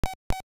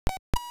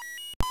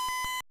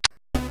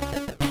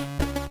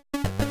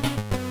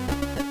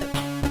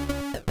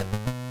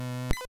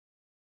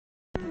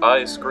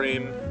I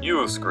scream,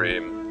 you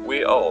scream,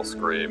 we all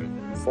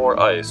scream for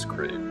ice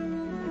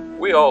cream.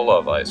 We all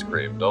love ice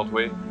cream, don't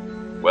we?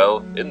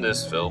 Well, in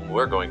this film,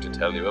 we're going to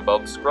tell you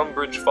about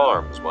Scrumbridge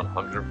Farms'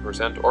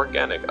 100%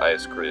 organic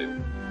ice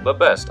cream, the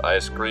best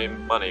ice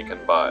cream money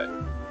can buy.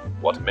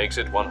 What makes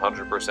it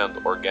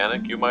 100%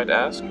 organic, you might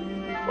ask?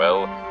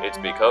 Well, it's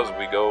because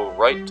we go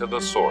right to the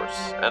source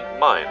and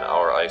mine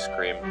our ice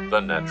cream the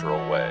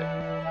natural way.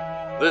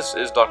 This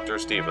is Dr.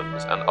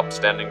 Stevens, an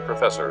upstanding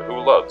professor who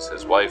loves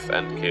his wife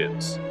and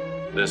kids.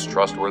 This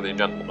trustworthy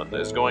gentleman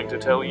is going to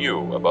tell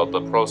you about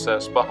the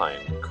process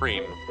behind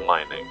cream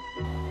mining.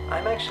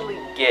 I'm actually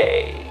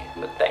gay,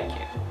 but thank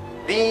you.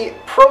 The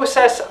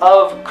process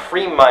of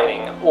cream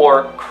mining,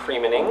 or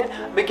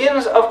creamining,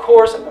 begins, of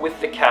course,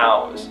 with the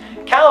cows.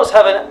 Cows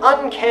have an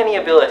uncanny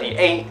ability,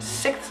 a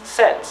sixth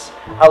sense,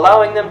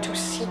 allowing them to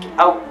seek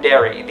out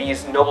dairy.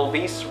 These noble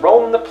beasts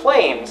roam the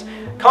plains,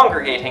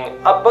 congregating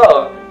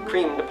above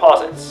cream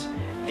deposits.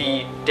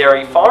 The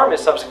dairy farm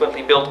is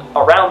subsequently built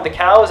around the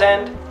cows,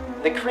 and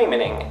the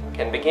creamining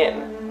can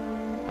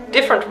begin.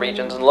 Different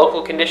regions and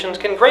local conditions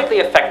can greatly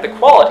affect the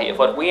quality of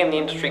what we in the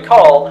industry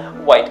call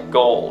white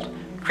gold.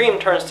 Cream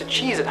turns to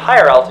cheese at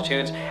higher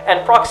altitudes,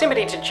 and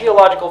proximity to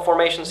geological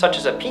formations such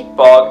as a peat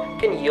bog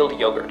can yield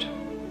yogurt.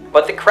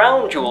 But the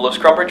crown jewel of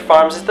Scrumbridge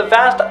Farms is the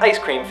vast ice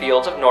cream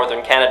fields of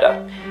northern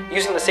Canada.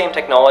 Using the same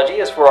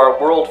technology as for our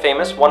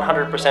world-famous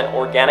 100%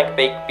 organic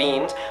baked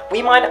beans,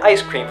 we mine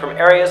ice cream from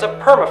areas of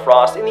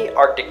permafrost in the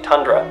Arctic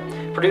tundra,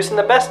 producing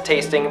the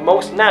best-tasting,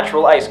 most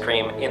natural ice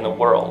cream in the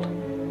world.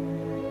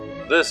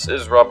 This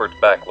is Robert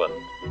Backlund,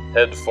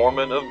 head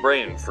foreman of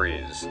Brain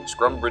Freeze,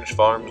 Scrumbridge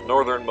Farms'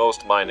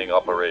 northernmost mining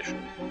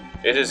operation.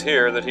 It is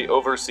here that he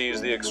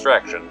oversees the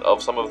extraction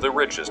of some of the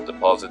richest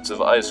deposits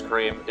of ice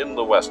cream in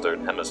the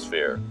Western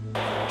Hemisphere.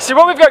 See,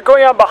 what we've got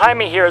going on behind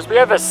me here is we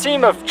have a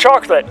seam of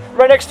chocolate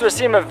right next to a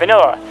seam of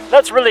vanilla.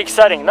 That's really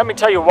exciting. Let me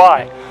tell you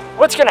why.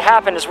 What's going to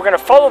happen is we're going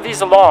to follow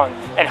these along,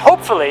 and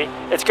hopefully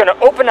it's going to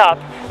open up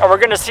and we're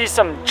going to see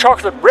some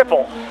chocolate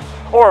ripple.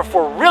 Or if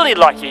we're really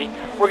lucky,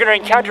 we're going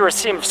to encounter a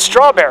seam of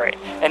strawberry,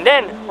 and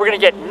then we're going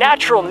to get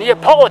natural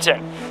Neapolitan,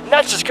 and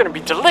that's just going to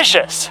be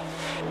delicious.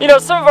 You know,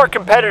 some of our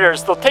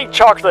competitors, they'll take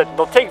chocolate,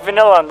 they'll take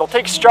vanilla, and they'll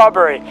take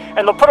strawberry,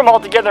 and they'll put them all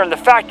together in the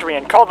factory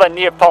and call that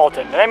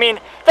Neapolitan. And I mean,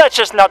 that's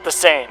just not the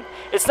same.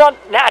 It's not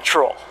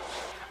natural.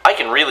 I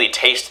can really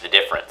taste the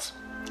difference.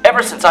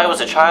 Ever since I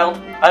was a child,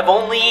 I've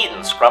only eaten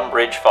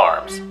Scrumbridge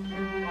Farms.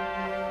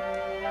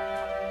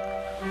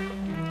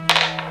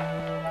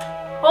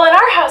 Well, in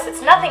our house,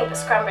 it's nothing but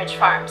Scrumbridge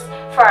Farms.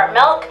 For our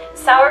milk,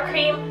 sour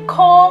cream,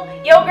 coal,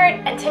 yogurt,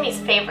 and Timmy's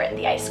favorite,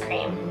 the ice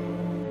cream.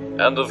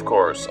 And of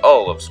course,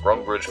 all of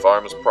Scrumbridge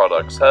Farms'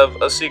 products have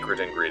a secret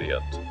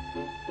ingredient: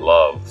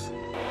 love.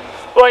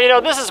 Well, you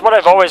know, this is what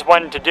I've always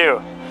wanted to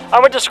do. I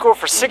went to school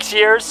for 6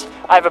 years,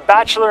 I have a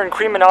bachelor in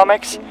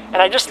creamonomics, and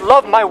I just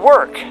love my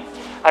work.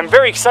 I'm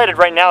very excited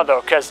right now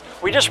though, because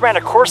we just ran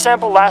a core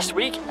sample last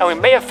week, and we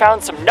may have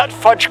found some nut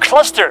fudge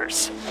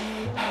clusters.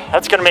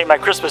 That's gonna make my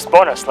Christmas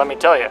bonus, let me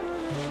tell you.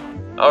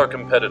 Our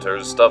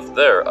competitors stuff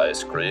their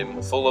ice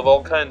cream full of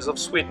all kinds of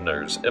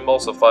sweeteners,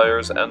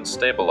 emulsifiers, and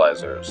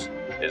stabilizers.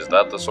 Is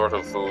that the sort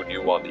of food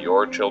you want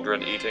your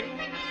children eating?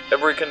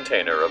 Every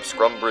container of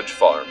Scrumbridge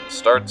Farms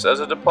starts as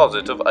a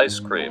deposit of ice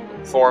cream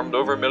formed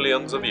over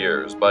millions of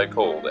years by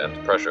cold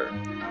and pressure.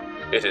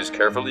 It is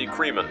carefully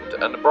creamined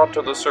and brought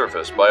to the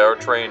surface by our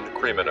trained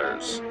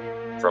creaminers.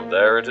 From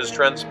there it is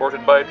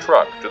transported by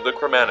truck to the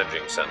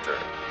cremanaging center,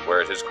 where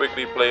it is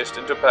quickly placed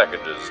into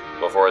packages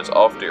before it's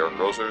off to your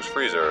grocer's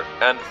freezer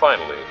and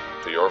finally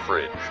to your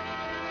fridge.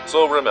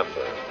 So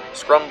remember,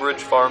 Scrumbridge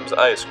Farms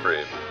ice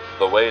cream,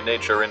 the way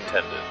nature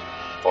intended.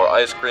 For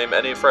ice cream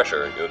any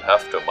fresher, you'd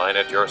have to mine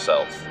it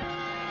yourself.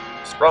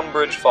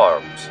 Scrumbridge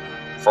Farms,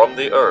 from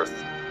the earth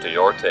to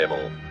your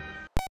table.